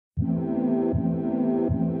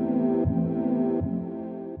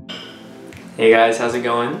Hey guys, how's it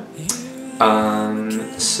going?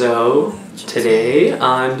 So today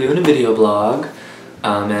I'm doing a video blog,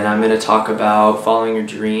 and I'm going to talk about following your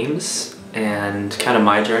dreams and kind of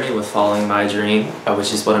my journey with following my dream,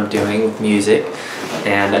 which is what I'm doing with music.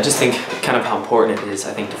 And I just think kind of how important it is,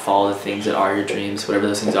 I think, to follow the things that are your dreams, whatever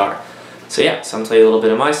those things are. So yeah, so I'm going to tell you a little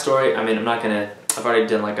bit of my story. I mean, I've already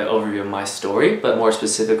done like an overview of my story, but more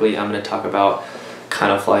specifically, I'm going to talk about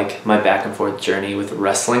kind of like my back and forth journey with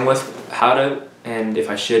wrestling with how to and if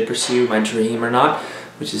I should pursue my dream or not,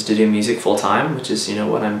 which is to do music full time, which is, you know,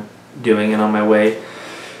 what I'm doing and on my way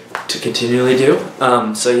to continually do.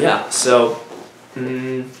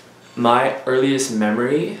 My earliest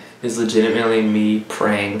memory is legitimately me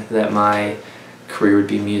praying that my career would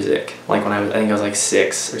be music. Like when I think I was like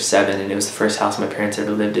 6 or 7, and it was the first house my parents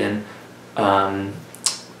ever lived in,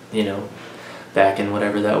 you know, back in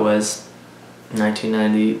whatever that was,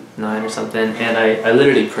 1999 or something, and I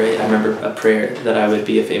literally prayed. I remember a prayer that I would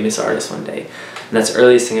be a famous artist one day, and that's the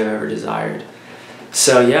earliest thing I've ever desired.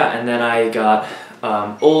 So yeah, and then I got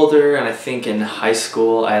older, and I think in high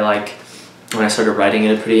school when I started writing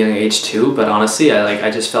at a pretty young age too, but honestly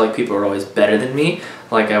I just felt like people were always better than me.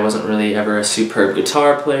 Like I wasn't really ever a superb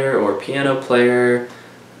guitar player or piano player,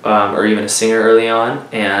 or even a singer early on,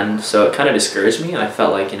 and so it kind of discouraged me, and I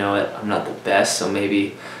felt like, you know what, I'm not the best, so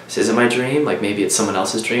maybe this isn't my dream, like maybe it's someone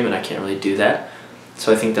else's dream and I can't really do that.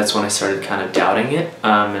 So I think that's when I started kind of doubting it,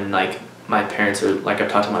 and like my parents are, like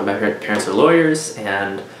I've talked about, my parents are lawyers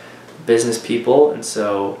and business people, and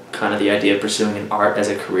so kind of the idea of pursuing an art as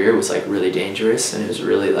a career was like really dangerous, and it was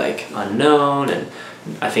really like unknown, and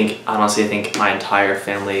honestly I think my entire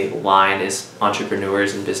family line is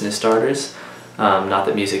entrepreneurs and business starters. Not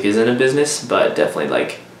that music isn't a business, but definitely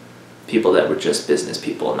like people that were just business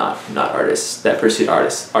people, not artists, that pursued art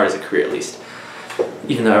as a career at least.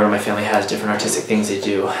 Even though my family has different artistic things they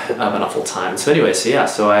do, but not full time. So anyway, so yeah,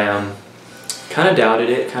 so I kind of doubted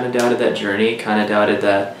it, kind of doubted that journey, kind of doubted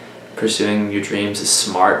that pursuing your dreams is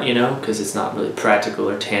smart, you know, because it's not really practical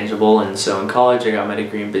or tangible. And so in college, I got my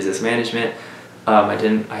degree in business management. I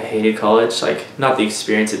hated college, like not the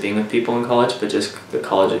experience of being with people in college, but just the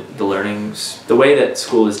learnings, the way that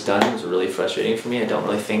school is done was really frustrating for me. I don't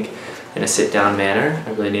really think in a sit-down manner. I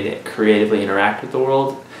really need to creatively interact with the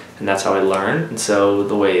world, and that's how I learn. And so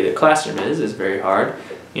the way the classroom is very hard,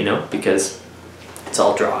 you know, because it's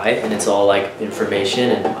all dry and it's all like information,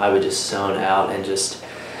 and I would just zone out and just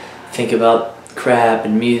think about crap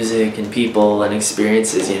and music and people and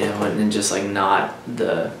experiences, you know, and just like not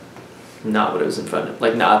what it was in front of,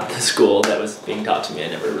 like not the school that was being taught to me. I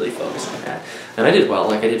never really focused on that, and I did well,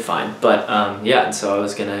 like I did fine, but yeah, and so I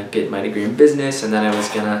was gonna get my degree in business, and then I was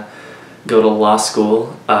gonna go to law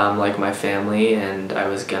school, like my family, and I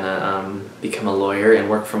was gonna become a lawyer and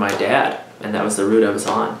work for my dad, and that was the route I was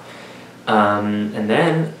on. And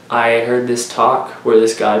then I heard this talk where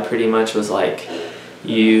this guy pretty much was like,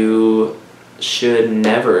 you should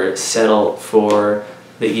never settle for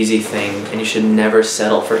the easy thing, and you should never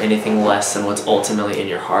settle for anything less than what's ultimately in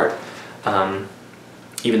your heart,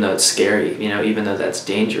 even though it's scary, you know, even though that's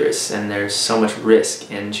dangerous, and there's so much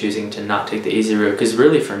risk in choosing to not take the easy route. Because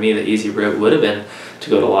really for me the easy route would have been to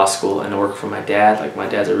go to law school and to work for my dad. Like my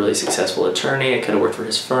dad's a really successful attorney, I could have worked for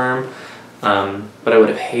his firm, but I would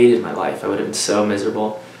have hated my life. I would have been so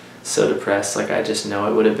miserable, so depressed, like I just know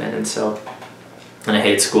I would have been. And I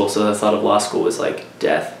hated school, so the thought of law school was like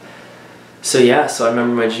death. So yeah, so I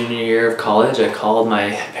remember my junior year of college, I called my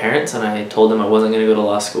parents and I told them I wasn't going to go to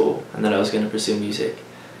law school and that I was going to pursue music.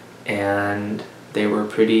 And they were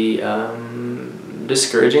pretty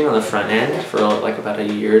discouraging on the front end for like about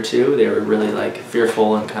a year or two. They were really like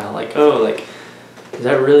fearful and kind of like, oh, like, is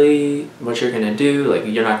that really what you're going to do? Like,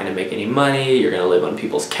 you're not going to make any money, you're going to live on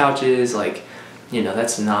people's couches, like, you know,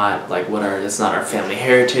 that's not like that's not our family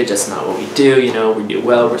heritage, that's not what we do, you know, we do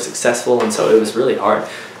well, we're successful. And so it was really hard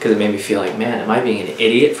because it made me feel like, man, am I being an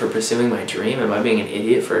idiot for pursuing my dream? Am I being an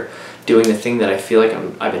idiot for doing the thing that I feel like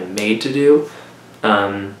I've been made to do?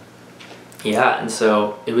 Yeah, and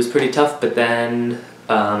so it was pretty tough, but then,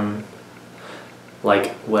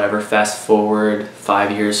 like, whatever, fast forward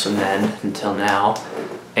 5 years from then until now,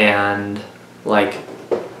 and like,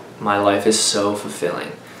 my life is so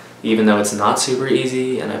fulfilling. Even though it's not super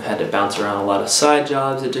easy, and I've had to bounce around a lot of side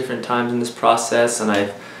jobs at different times in this process, and I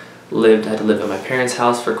had to live at my parents'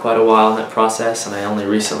 house for quite a while in that process, and I only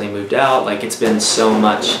recently moved out. Like, it's been so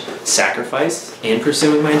much sacrifice in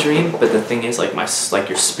pursuing my dream, but the thing is, like,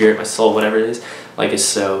 your spirit, my soul, whatever it is, like, is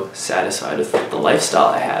so satisfied with the lifestyle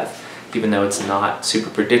I have. Even though it's not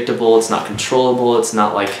super predictable, it's not controllable, it's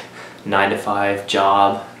not like 9-to-5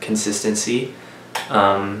 job, consistency.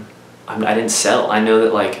 I didn't settle. I know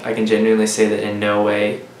that like I can genuinely say that in no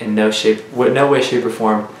way, shape, or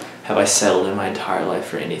form have I settled in my entire life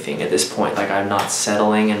for anything at this point. Like I'm not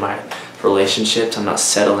settling in my relationships, I'm not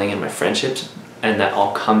settling in my friendships, and that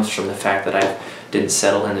all comes from the fact that I didn't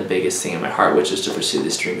settle in the biggest thing in my heart, which is to pursue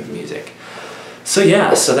this dream of music. So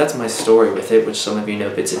yeah, so that's my story with it, which some of you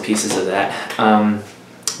know bits and pieces of that.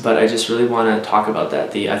 But I just really want to talk about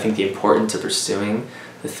that. I think the importance of pursuing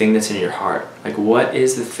the thing that's in your heart. Like what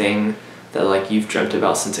is the thing that like you've dreamt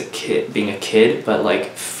about since being a kid, but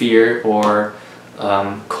like fear or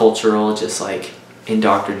cultural just like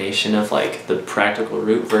indoctrination of like the practical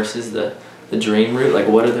route versus the dream route? Like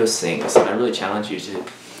what are those things? And I really challenge you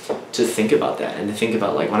to think about that, and to think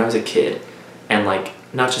about like when I was a kid, and like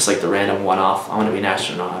not just like the random one-off, I want to be an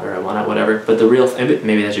astronaut or I want to whatever, but the real,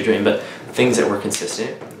 maybe that's your dream, but things that were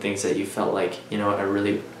consistent, things that you felt like, you know, I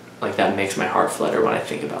really, like that makes my heart flutter when I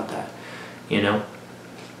think about that, you know?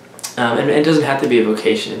 And it doesn't have to be a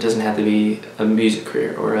vocation, it doesn't have to be a music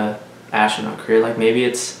career or a astronaut career, like maybe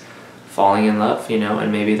it's falling in love, you know,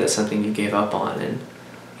 and maybe that's something you gave up on, and,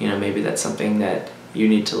 you know, maybe that's something that you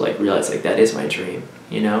need to like realize like that is my dream,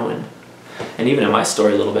 you know? And even in my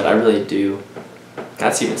story a little bit, I really do,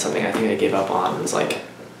 that's even something I think I gave up on, was like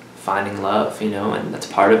finding love, you know, and that's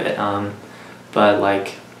part of it. But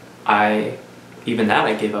like even that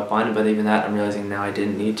I gave up on, but even that I'm realizing now I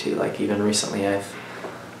didn't need to. Like even recently I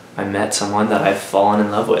met someone that I've fallen in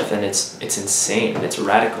love with, and it's insane, it's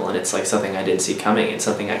radical, and it's like something I didn't see coming. It's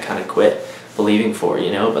something I kind of quit believing for,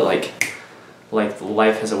 you know, but like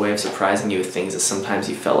life has a way of surprising you with things that sometimes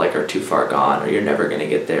you felt like are too far gone, or you're never going to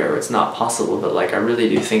get there, or it's not possible. But like I really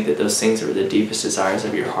do think that those things that are the deepest desires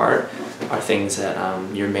of your heart are things that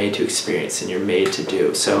you're made to experience and you're made to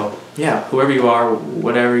do. So yeah, whoever you are,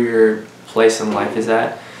 whatever your place in life is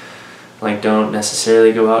at, like don't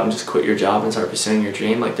necessarily go out and just quit your job and start pursuing your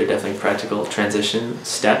dream. Like there are definitely practical transition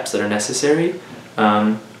steps that are necessary.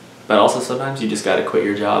 But also sometimes you just got to quit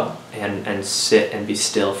your job and sit and be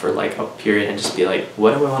still for like a period and just be like,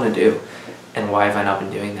 what do I want to do? And why have I not been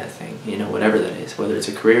doing that thing? You know, whatever that is, whether it's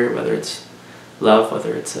a career, whether it's love,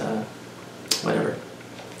 whether it's whatever.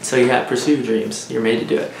 So yeah, pursue your dreams. You're made to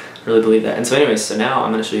do it. I really believe that. And so anyways, so now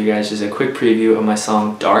I'm going to show you guys just a quick preview of my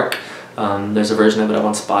song Dark. There's a version of it up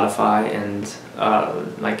on Spotify and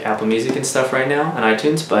like Apple Music and stuff right now, and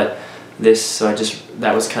iTunes, but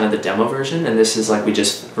that was kind of the demo version, and this is like, we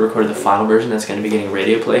just recorded the final version that's going to be getting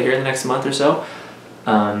radio play here in the next month or so,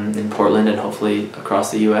 in Portland and hopefully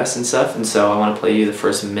across the US and stuff. And so I want to play you the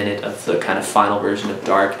first minute of the kind of final version of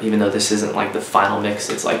Dark, even though this isn't like the final mix,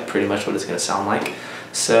 it's like pretty much what it's going to sound like.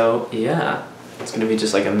 So yeah, it's going to be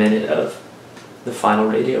just like a minute of the final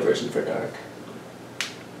radio version for Dark.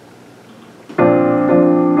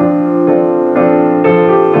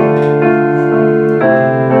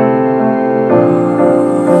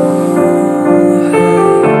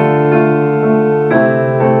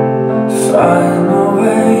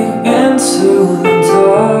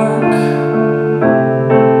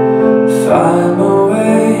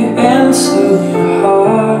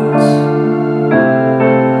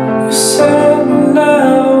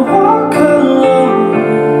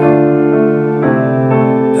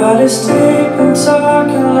 It's deep and dark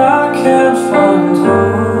and I can't find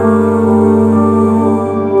home.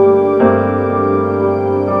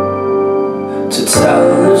 To tell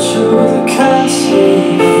the truth, I can't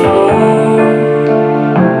see far.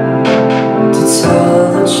 To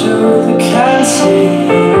tell the truth, I can't see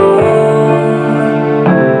it all.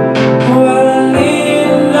 Well, I need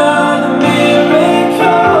another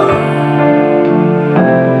miracle.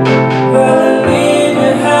 Well, I need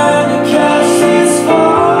your hand to cast this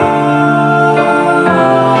fall.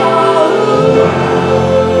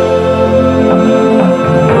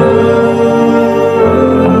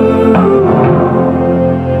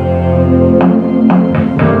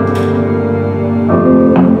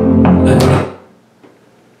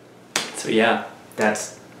 So yeah,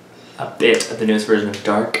 that's a bit of the newest version of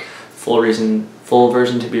Dark. Full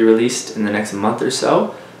version to be released in the next month or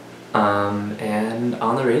so, and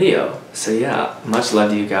on the radio. So yeah, much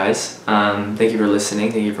love to you guys. Thank you for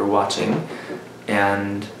listening, thank you for watching.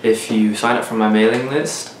 And if you sign up for my mailing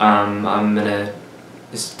list, I'm gonna,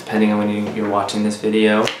 just depending on when you're watching this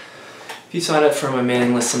video, if you sign up for my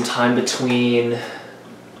mailing list sometime between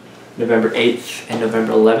November 8th and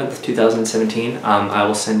November 11th, 2017, I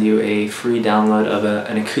will send you a free download of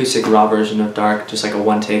an acoustic raw version of Dark, just like a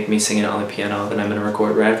one take, me singing it on the piano, that I'm going to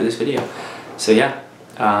record right after this video. So yeah,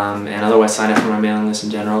 and otherwise sign up for my mailing list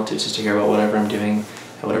in general, just to hear about whatever I'm doing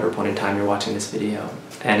at whatever point in time you're watching this video.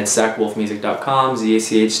 And it's ZachWolf music.com,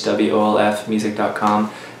 ZachWolf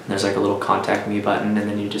music.com, there's like a little contact me button, and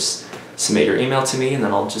then you just submit your email to me, and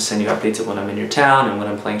then I'll just send you updates of when I'm in your town and when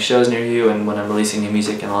I'm playing shows near you and when I'm releasing new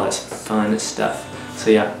music and all that fun stuff. So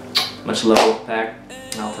yeah, much love, Wolfpack,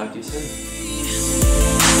 and I'll talk to you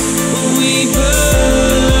soon.